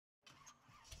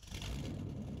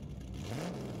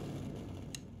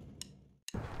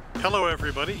Hello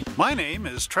everybody, my name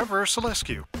is Trevor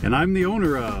Selescu, And I'm the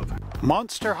owner of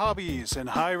Monster Hobbies in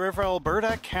High River,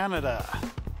 Alberta, Canada.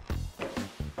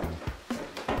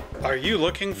 Are you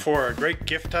looking for a great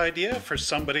gift idea for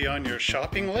somebody on your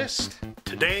shopping list?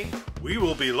 Today, we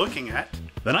will be looking at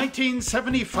the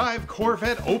 1975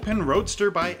 Corvette Open Roadster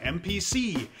by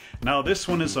MPC. Now this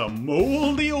one is a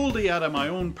moldy oldie out of my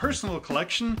own personal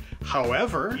collection.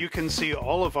 However, you can see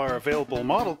all of our available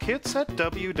model kits at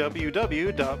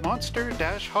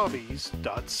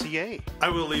www.monster-hobbies.ca. I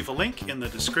will leave a link in the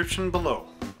description below.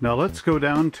 Now let's go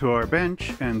down to our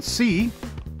bench and see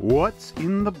what's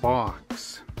in the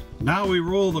box. Now we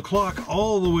roll the clock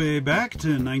all the way back to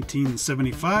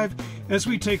 1975 as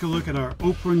we take a look at our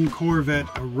Open Corvette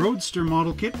Roadster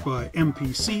model kit by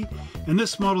MPC. And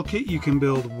this model kit you can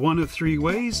build one of three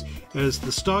ways: as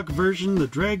the stock version, the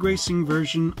drag racing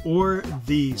version, or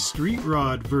the street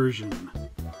rod version.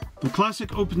 The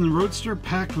classic Open Roadster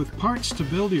packed with parts to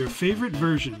build your favorite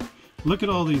version. Look at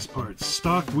all these parts: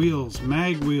 stock wheels,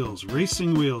 mag wheels,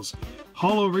 racing wheels,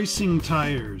 hollow racing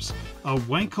tires, a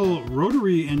Wankel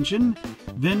rotary engine,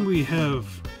 then we have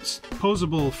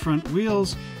posable front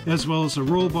wheels, as well as a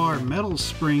roll bar, metal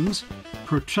springs,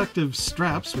 protective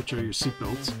straps, which are your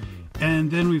seatbelts,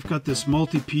 and then we've got this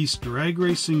multi-piece drag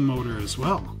racing motor as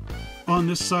well. On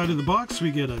this side of the box we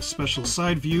get a special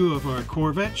side view of our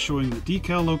Corvette showing the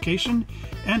decal location,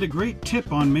 and a great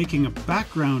tip on making a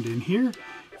background in here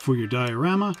for your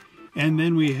diorama. And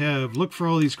then we have, look for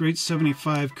all these great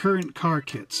 75 current car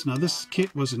kits. Now this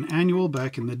kit was an annual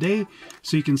back in the day,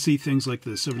 so you can see things like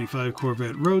the 75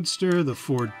 Corvette Roadster, the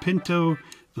Ford Pinto,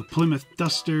 the Plymouth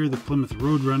Duster, the Plymouth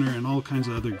Roadrunner, and all kinds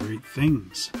of other great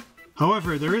things.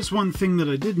 However, there is one thing that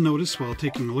I did notice while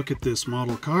taking a look at this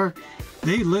model car.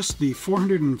 They list the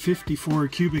 454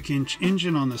 cubic inch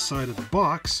engine on the side of the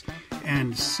box,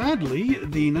 and sadly,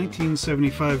 the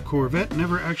 1975 Corvette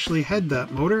never actually had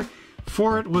that motor,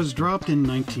 for it was dropped in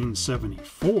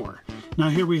 1974. Now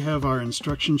here we have our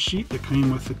instruction sheet that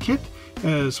came with the kit,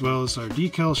 as well as our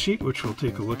decal sheet, which we'll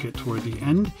take a look at toward the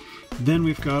end. Then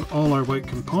we've got all our white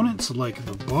components like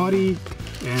the body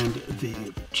and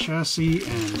the chassis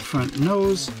and front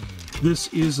nose.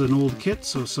 This is an old kit,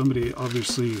 so somebody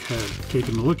obviously had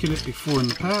taken a look at it before in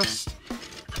the past.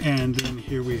 And then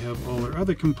here we have all our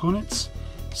other components.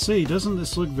 Say, doesn't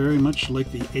this look very much like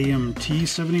the AMT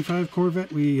 75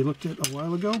 Corvette we looked at a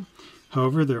while ago?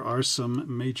 However, there are some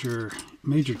major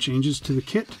changes to the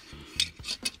kit.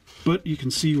 But you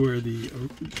can see where the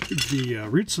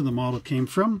roots of the model came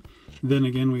from. Then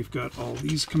again, we've got all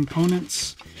these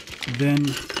components.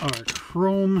 Then our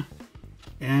chrome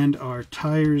and our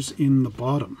tires in the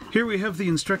bottom. Here we have the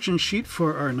instruction sheet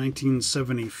for our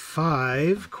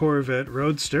 1975 Corvette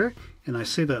Roadster. And I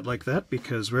say that like that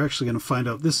because we're actually going to find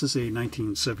out this is a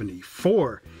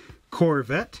 1974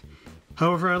 Corvette.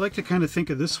 However, I like to kind of think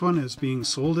of this one as being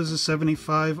sold as a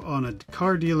 75 on a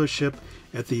car dealership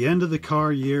at the end of the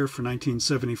car year for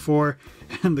 1974,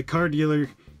 and the car dealer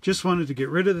just wanted to get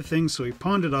rid of the thing, so he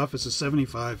pawned it off as a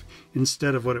 75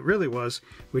 instead of what it really was,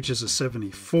 which is a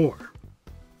 74.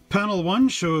 Panel 1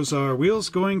 shows our wheels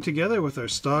going together with our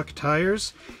stock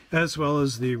tires, as well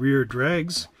as the rear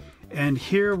drags. And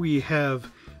here we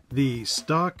have the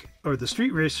stock, or the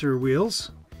street racer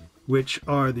wheels, which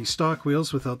are the stock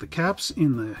wheels without the caps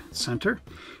in the center.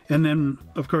 And then,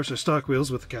 of course, our stock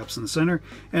wheels with the caps in the center.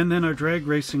 And then our drag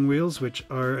racing wheels, which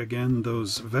are, again,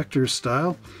 those vector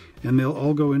style. And they'll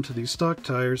all go into these stock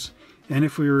tires. And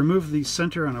if we remove the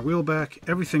center on a wheel back,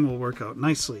 everything will work out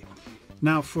nicely.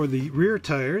 Now for the rear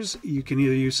tires, you can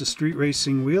either use the street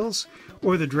racing wheels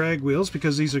or the drag wheels,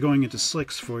 because these are going into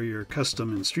slicks for your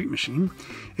custom and street machine.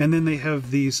 And then they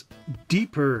have these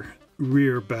deeper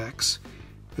rear backs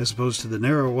as opposed to the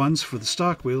narrow ones for the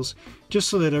stock wheels, just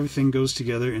so that everything goes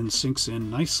together and sinks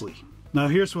in nicely. Now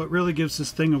here's what really gives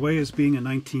this thing away as being a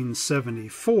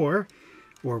 1974,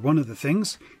 or one of the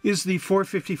things, is the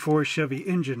 454 Chevy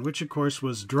engine, which of course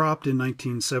was dropped in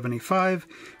 1975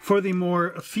 for the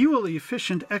more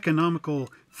fuel-efficient, economical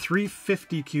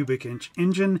 350 cubic inch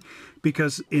engine,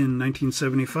 because in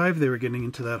 1975 they were getting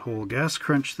into that whole gas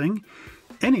crunch thing.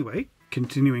 Anyway,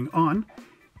 continuing on,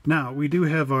 now we do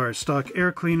have our stock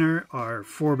air cleaner, our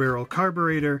 4-barrel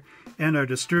carburetor, and our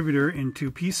distributor in two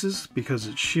pieces because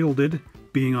it's shielded,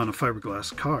 being on a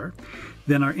fiberglass car.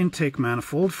 Then our intake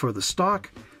manifold for the stock.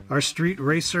 Our street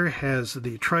racer has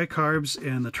the tri-carbs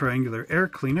and the triangular air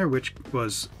cleaner, which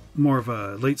was more of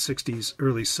a late 60s,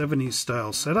 early 70s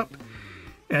style setup.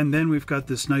 And then we've got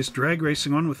this nice drag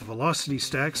racing one with the velocity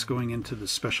stacks going into the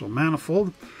special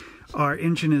manifold. Our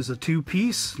engine is a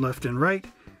two-piece, left and right,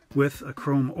 with a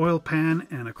chrome oil pan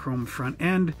and a chrome front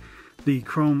end. the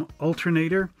chrome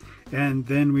alternator, and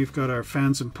then we've got our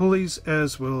fans and pulleys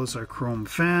as well as our chrome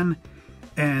fan,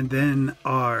 and then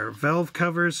our valve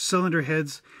covers, cylinder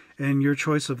heads, and your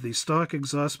choice of the stock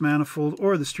exhaust manifold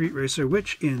or the street racer,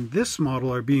 which in this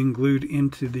model are being glued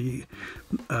into the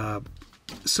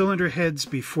cylinder heads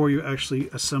before you actually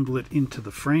assemble it into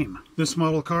the frame. This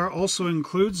model car also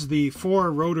includes the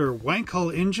 4-rotor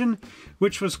Wankel engine,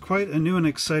 which was quite a new and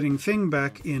exciting thing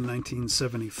back in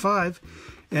 1975.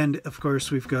 And of course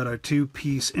we've got our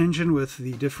 2-piece engine with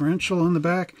the differential on the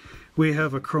back. We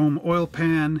have a chrome oil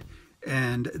pan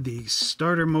and the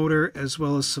starter motor, as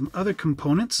well as some other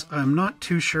components. I'm not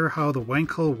too sure how the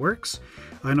Wankel works.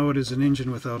 I know it is an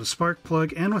engine without a spark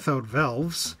plug and without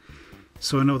valves,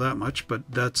 so I know that much, but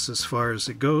that's as far as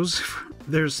it goes.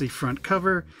 There's the front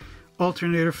cover,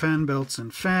 alternator, fan belts,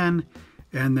 and fan,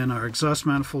 and then our exhaust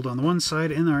manifold on the one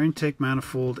side, and our intake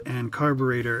manifold and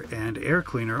carburetor and air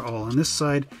cleaner all on this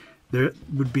side. There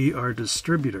would be our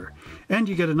distributor. And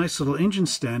you get a nice little engine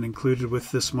stand included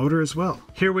with this motor as well.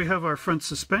 Here we have our front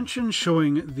suspension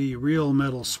showing the real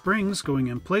metal springs going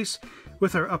in place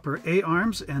with our upper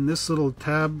A-arms, and this little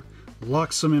tab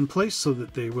locks them in place so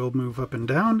that they will move up and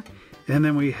down. And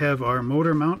then we have our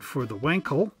motor mount for the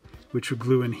Wankel, which would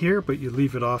glue in here, but you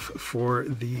leave it off for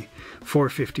the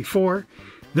 454.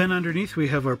 Then underneath we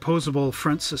have our posable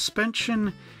front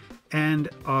suspension and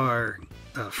our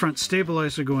front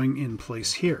stabilizer going in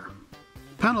place here.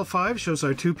 Panel 5 shows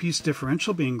our 2-piece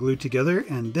differential being glued together,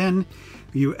 and then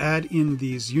you add in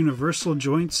these universal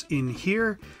joints in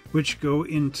here, which go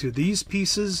into these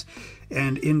pieces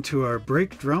and into our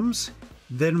brake drums.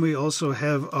 Then we also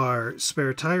have our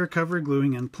spare tire cover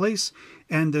gluing in place,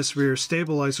 and this rear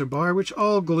stabilizer bar, which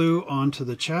all glue onto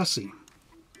the chassis.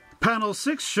 Panel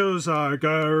 6 shows our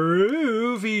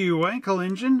groovy Wankel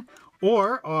engine,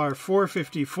 or our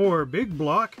 454 big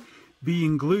block,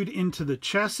 being glued into the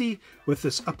chassis with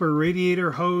this upper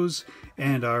radiator hose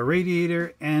and our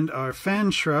radiator and our fan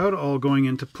shroud all going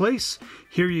into place.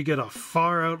 Here you get a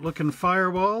far out looking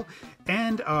firewall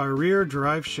and our rear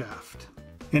drive shaft.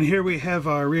 And here we have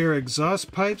our rear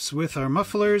exhaust pipes with our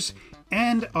mufflers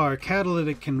and our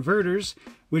catalytic converters,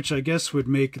 which I guess would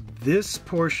make this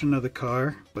portion of the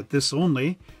car, but this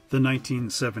only, the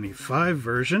 1975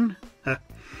 version.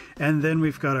 And then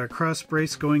we've got our cross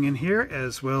brace going in here,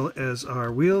 as well as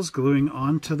our wheels gluing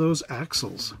onto those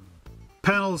axles.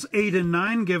 Panels 8 and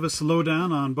 9 give us a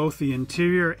lowdown on both the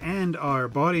interior and our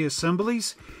body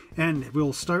assemblies, and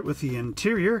we'll start with the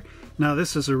interior. Now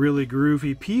this is a really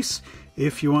groovy piece.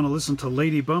 If you want to listen to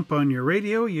Lady Bump on your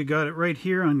radio, you got it right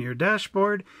here on your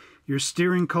dashboard. Your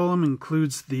steering column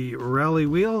includes the rally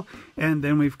wheel, and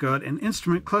then we've got an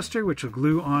instrument cluster which will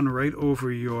glue on right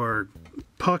over your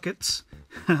pockets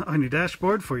on your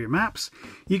dashboard for your maps.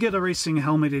 You get a racing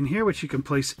helmet in here which you can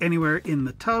place anywhere in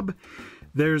the tub.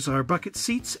 There's our bucket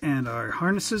seats and our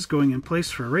harnesses going in place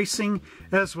for racing,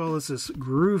 as well as this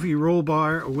groovy roll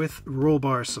bar with roll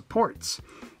bar supports.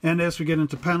 And as we get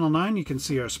into panel 9, you can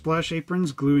see our splash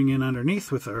aprons gluing in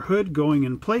underneath with our hood going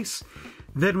in place.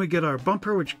 Then we get our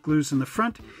bumper, which glues in the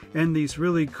front, and these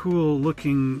really cool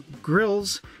looking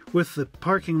grills with the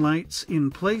parking lights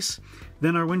in place.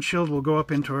 Then our windshield will go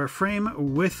up into our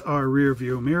frame with our rear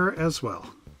view mirror as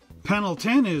well. Panel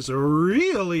 10 is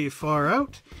really far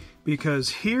out, because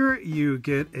here you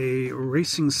get a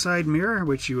racing side mirror,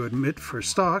 which you admit for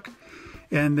stock,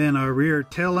 and then our rear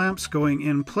tail lamps going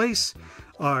in place,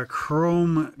 our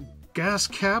chrome gas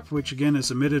cap, which again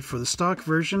is emitted for the stock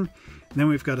version. Then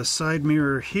we've got a side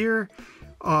mirror here.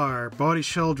 Our body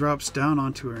shell drops down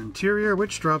onto our interior,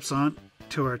 which drops on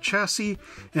to our chassis,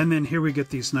 and then here we get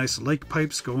these nice lake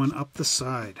pipes going up the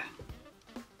side.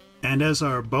 And as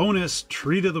our bonus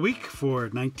treat of the week for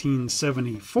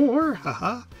 1974,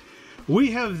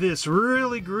 we have this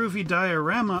really groovy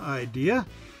diorama idea.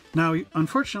 Now,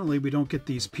 unfortunately, we don't get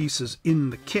these pieces in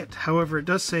the kit. However, it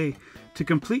does say, to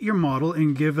complete your model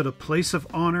and give it a place of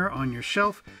honor on your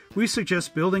shelf, we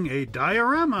suggest building a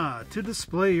diorama to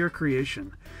display your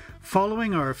creation.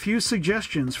 Following are a few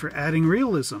suggestions for adding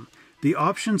realism. The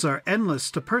options are endless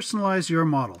to personalize your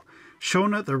model.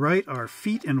 Shown at the right are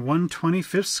feet in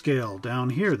 1/25 scale. Down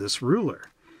here, this ruler.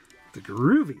 The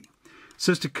groovy.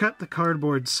 Says to cut the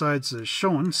cardboard sides as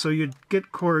shown, so you'd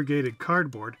get corrugated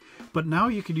cardboard, but now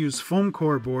you could use foam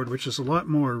core board, which is a lot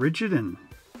more rigid, and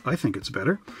I think it's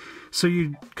better. So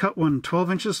you'd cut one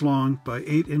 12 inches long by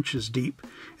 8 inches deep,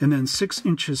 and then 6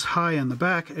 inches high in the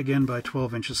back, again by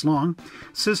 12 inches long.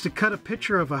 It says to cut a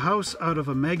picture of a house out of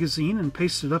a magazine and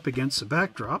paste it up against a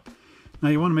backdrop. Now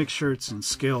you want to make sure it's in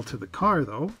scale to the car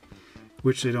though,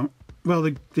 which they don't, well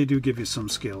they do give you some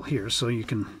scale here, so you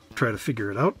can try to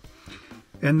figure it out.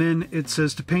 And then it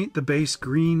says to paint the base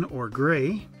green or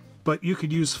gray, but you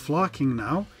could use flocking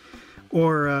now,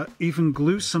 or even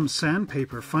glue some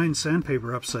sandpaper, fine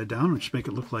sandpaper upside down, which make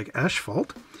it look like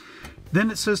asphalt. Then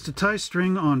it says to tie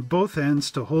string on both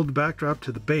ends to hold the backdrop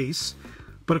to the base.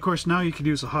 But of course now you could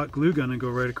use a hot glue gun and go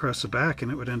right across the back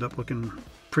and it would end up looking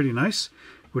pretty nice.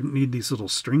 Wouldn't need these little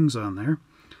strings on there.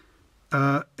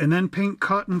 And then paint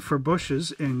cotton for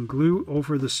bushes and glue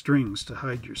over the strings to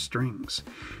hide your strings.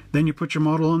 Then you put your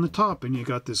model on the top and you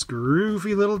got this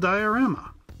groovy little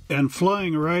diorama. And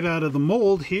flying right out of the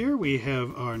mold here, we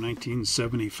have our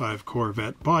 1975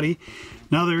 Corvette body.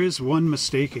 Now there is one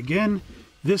mistake again.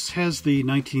 This has the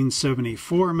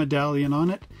 1974 medallion on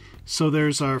it. So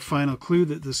there's our final clue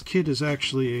that this kit is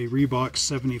actually a Reebok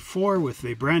 74 with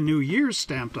a brand new year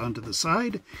stamped onto the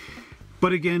side.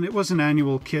 But again, it was an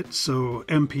annual kit, so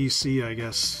MPC, I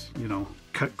guess, you know,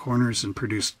 cut corners and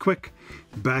produced quick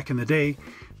back in the day.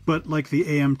 But like the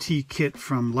AMT kit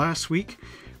from last week,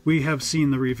 we have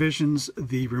seen the revisions,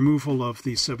 the removal of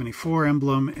the 74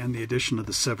 emblem and the addition of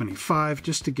the 75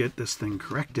 just to get this thing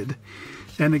corrected.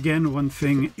 And again, one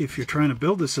thing, if you're trying to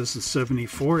build this as the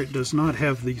 74, it does not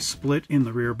have the split in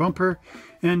the rear bumper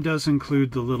and does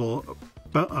include the little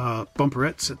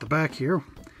bumperettes at the back here.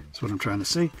 That's what I'm trying to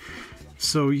say.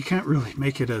 So you can't really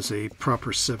make it as a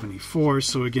proper 74.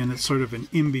 So again, it's sort of an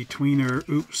in-betweener,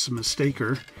 oops,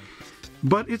 mistaker.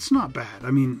 But it's not bad. I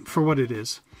mean, for what it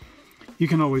is. You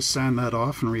can always sand that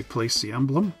off and replace the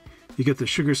emblem. You get the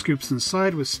sugar scoops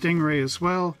inside with Stingray as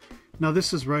well. Now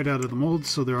this is right out of the mold,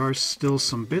 so there are still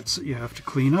some bits that you have to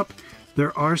clean up.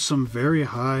 There are some very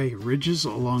high ridges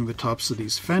along the tops of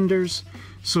these fenders,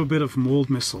 so a bit of mold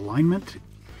misalignment.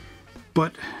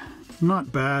 But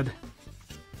not bad.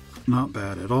 Not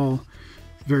bad at all.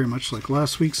 Very much like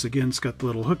last week's. Again, it's got the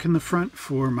little hook in the front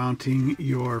for mounting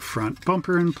your front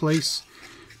bumper in place.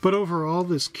 But overall,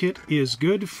 this kit is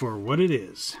good for what it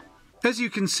is. As you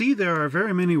can see, there are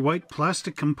very many white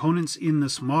plastic components in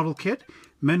this model kit.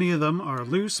 Many of them are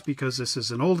loose because this is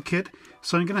an old kit,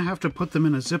 so I'm going to have to put them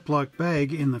in a Ziploc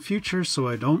bag in the future so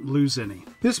I don't lose any.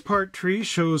 This part tree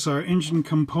shows our engine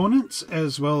components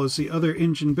as well as the other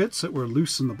engine bits that were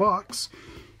loose in the box.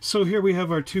 So here we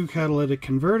have our two catalytic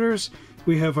converters.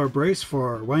 We have our brace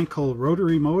for our Wankel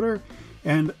rotary motor.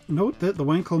 And note that the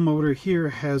Wankel motor here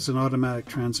has an automatic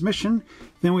transmission.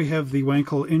 Then we have the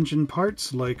Wankel engine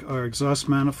parts like our exhaust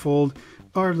manifold,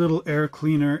 our little air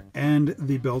cleaner, and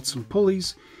the belts and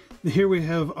pulleys. Here we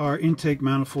have our intake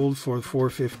manifold for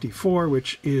 454,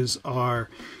 which is our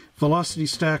velocity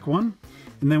stack one.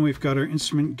 And then we've got our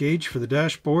instrument gauge for the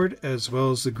dashboard, as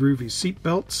well as the groovy seat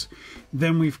belts.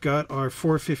 Then we've got our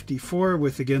 454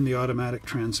 with, again, the automatic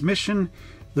transmission,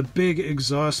 the big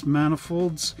exhaust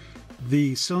manifolds,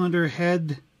 the cylinder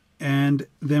head, and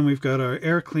then we've got our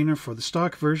air cleaner for the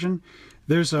stock version.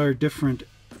 There's our different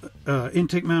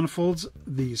intake manifolds,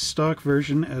 the stock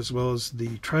version as well as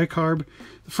the tricarb,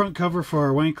 the front cover for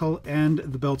our Wankel, and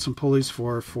the belts and pulleys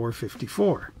for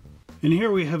 454. And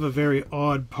here we have a very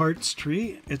odd parts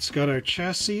tree. It's got our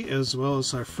chassis as well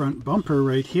as our front bumper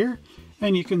right here,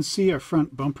 and you can see our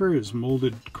front bumper is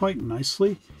molded quite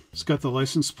nicely. It's got the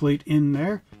license plate in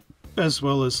there, as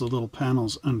well as the little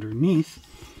panels underneath.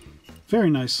 Very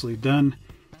nicely done.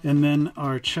 And then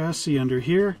our chassis under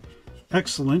here,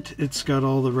 excellent. It's got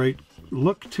all the right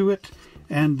look to it,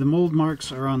 and the mold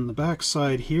marks are on the back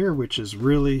side here, which is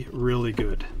really, really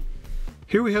good.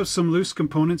 Here we have some loose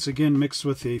components, again mixed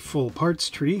with a full parts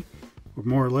tree, or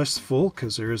more or less full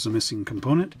because there is a missing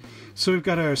component. So we've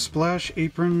got our splash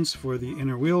aprons for the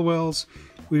inner wheel wells.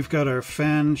 We've got our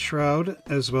fan shroud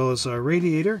as well as our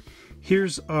radiator.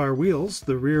 Here's our wheels,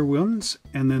 the rear ones,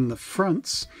 and then the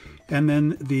fronts, and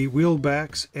then the wheel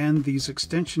backs and these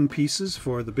extension pieces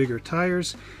for the bigger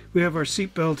tires. We have our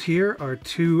seat belt here, our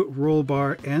two roll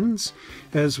bar ends,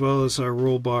 as well as our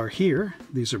roll bar here.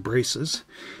 These are braces.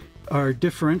 Our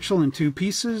differential in two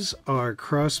pieces, our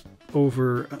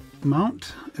crossover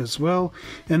mount as well,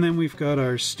 and then we've got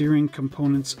our steering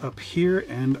components up here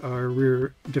and our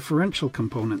rear differential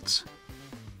components.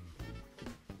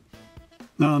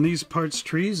 Now on these parts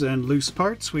trees and loose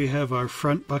parts, we have our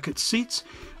front bucket seats,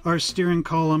 our steering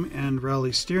column and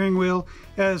rally steering wheel,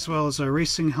 as well as our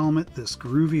racing helmet, this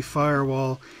groovy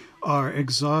firewall, our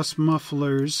exhaust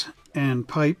mufflers and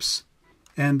pipes,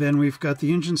 and then we've got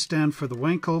the engine stand for the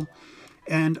Wankel,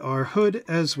 and our hood,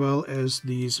 as well as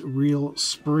these real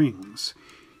springs.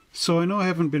 So I know I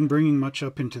haven't been bringing much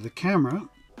up into the camera,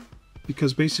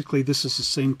 because basically this is the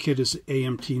same kit as the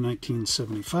AMT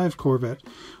 1975 Corvette,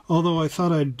 although I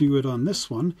thought I'd do it on this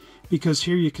one, because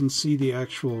here you can see the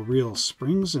actual real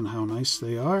springs and how nice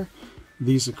they are.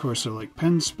 These, of course, are like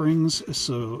pen springs,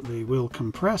 so they will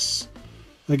compress.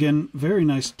 Again, very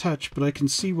nice touch, but I can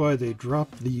see why they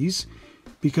dropped these,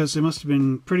 because they must have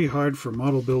been pretty hard for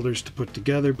model builders to put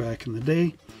together back in the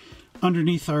day.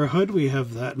 Underneath our hood, we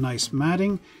have that nice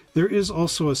matting. There is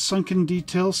also a sunken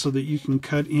detail so that you can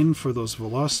cut in for those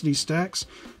velocity stacks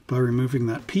by removing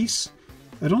that piece.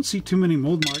 I don't see too many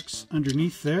mold marks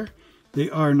underneath there.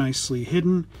 They are nicely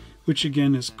hidden, which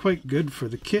again is quite good for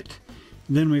the kit.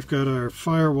 Then we've got our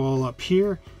firewall up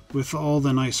here with all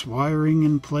the nice wiring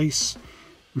in place,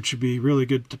 which would be really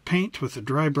good to paint with a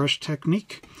dry brush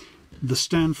technique. The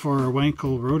stand for our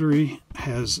Wankel rotary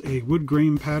has a wood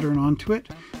grain pattern onto it,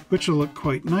 which will look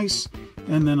quite nice.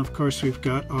 And then of course we've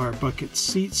got our bucket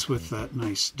seats with that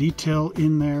nice detail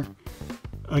in there.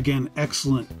 Again,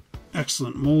 excellent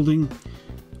molding.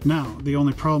 Now, the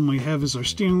only problem we have is our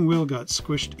steering wheel got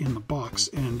squished in the box,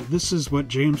 and this is what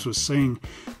James was saying,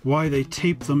 why they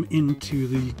tape them into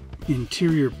the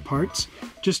interior parts,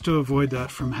 just to avoid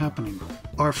that from happening.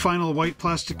 Our final white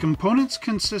plastic components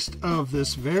consist of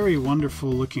this very wonderful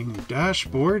looking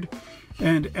dashboard,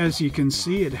 and as you can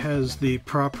see, it has the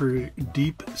proper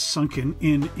deep sunken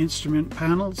in instrument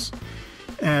panels,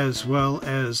 as well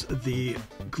as the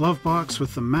glove box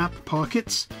with the map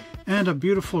pockets, and a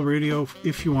beautiful radio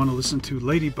if you want to listen to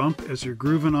Lady Bump as you're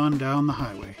grooving on down the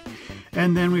highway.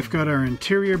 And then we've got our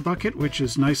interior bucket, which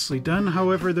is nicely done.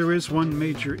 However, there is one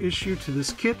major issue to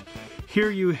this kit.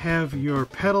 Here you have your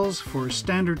pedals for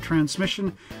standard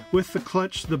transmission with the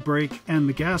clutch, the brake, and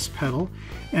the gas pedal.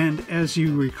 And as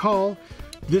you recall,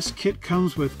 this kit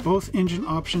comes with both engine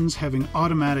options having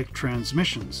automatic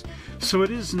transmissions. So it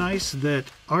is nice that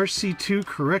RC2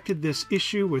 corrected this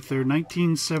issue with their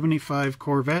 1975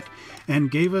 Corvette and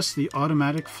gave us the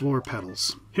automatic floor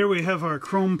pedals. Here we have our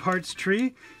chrome parts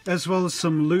tree, as well as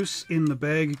some loose in the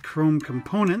bag chrome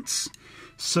components.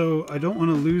 So I don't want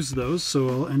to lose those, so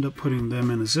I'll end up putting them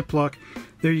in a Ziploc.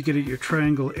 There you get your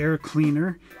triangle air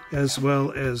cleaner, as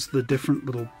well as the different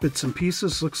little bits and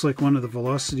pieces. Looks like one of the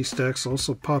velocity stacks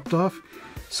also popped off,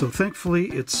 so thankfully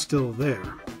it's still there.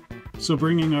 So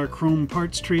bringing our chrome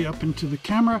parts tree up into the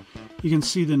camera, you can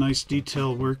see the nice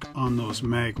detail work on those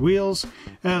mag wheels,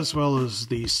 as well as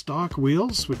the stock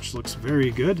wheels, which looks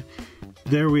very good.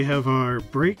 There we have our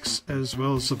brakes, as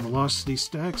well as the velocity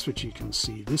stacks, which you can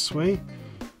see this way.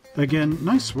 Again,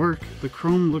 nice work. The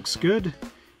chrome looks good.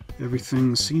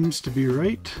 Everything seems to be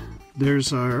right.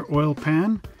 There's our oil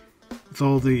pan with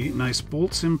all the nice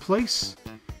bolts in place.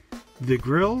 The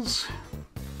grills,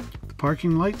 the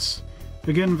parking lights.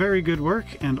 Again, very good work,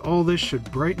 and all this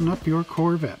should brighten up your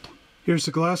Corvette. Here's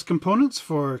the glass components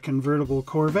for a convertible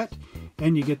Corvette,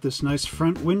 and you get this nice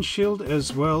front windshield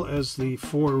as well as the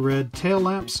 4 red tail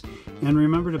lamps. And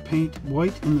remember to paint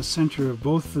white in the center of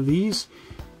both of these,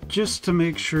 just to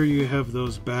make sure you have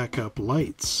those backup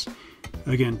lights.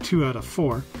 Again, 2 out of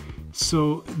 4.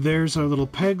 So there's our little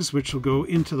pegs, which will go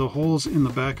into the holes in the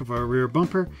back of our rear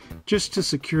bumper, just to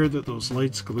secure that those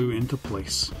lights glue into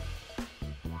place.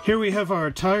 Here we have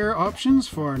our tire options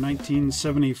for our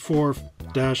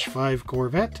 1974-5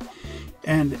 Corvette.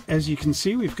 And as you can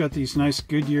see, we've got these nice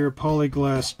Goodyear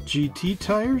Polyglass GT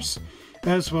tires,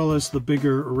 as well as the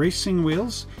bigger racing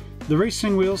wheels. The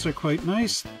racing wheels are quite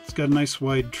nice. It's got a nice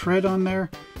wide tread on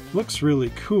there. Looks really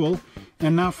cool.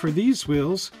 And now for these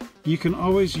wheels, you can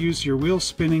always use your wheel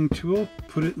spinning tool,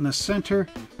 put it in the center,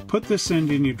 put this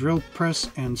end in your drill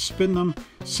press and spin them,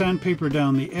 sandpaper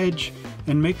down the edge,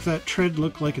 and make that tread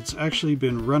look like it's actually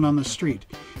been run on the street.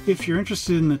 If you're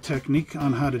interested in the technique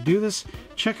on how to do this,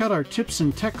 check out our tips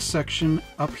and tech section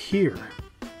up here.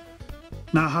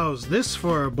 Now how's this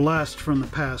for a blast from the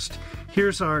past?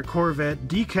 Here's our Corvette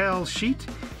decal sheet,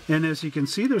 and as you can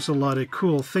see, there's a lot of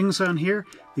cool things on here.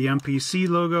 The MPC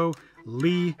logo,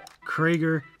 Lee,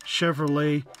 Krager,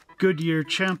 Chevrolet, Goodyear,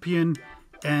 Champion,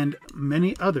 and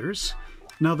many others.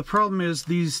 Now the problem is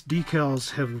these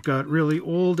decals have got really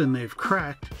old and they've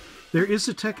cracked. There is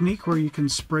a technique where you can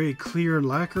spray clear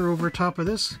lacquer over top of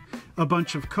this, a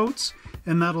bunch of coats,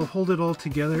 and that'll hold it all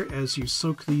together as you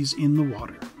soak these in the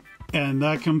water. And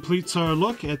that completes our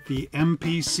look at the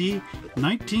MPC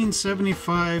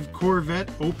 1975 Corvette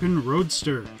Open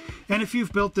Roadster. And if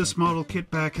you've built this model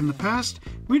kit back in the past,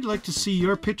 we'd like to see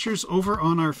your pictures over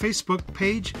on our Facebook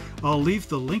page. I'll leave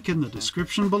the link in the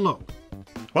description below.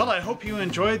 Well, I hope you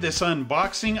enjoyed this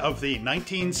unboxing of the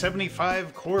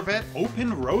 1975 Corvette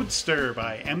Open Roadster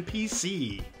by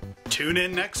MPC. Tune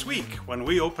in next week when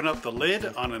we open up the lid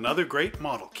on another great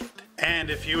model kit. And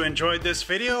if you enjoyed this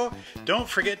video, don't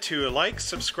forget to like,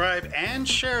 subscribe, and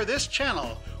share this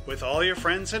channel with all your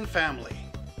friends and family.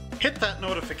 Hit that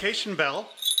notification bell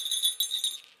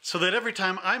so that every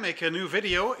time I make a new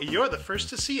video, you're the first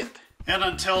to see it. And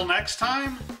until next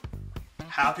time,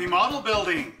 happy model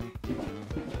building!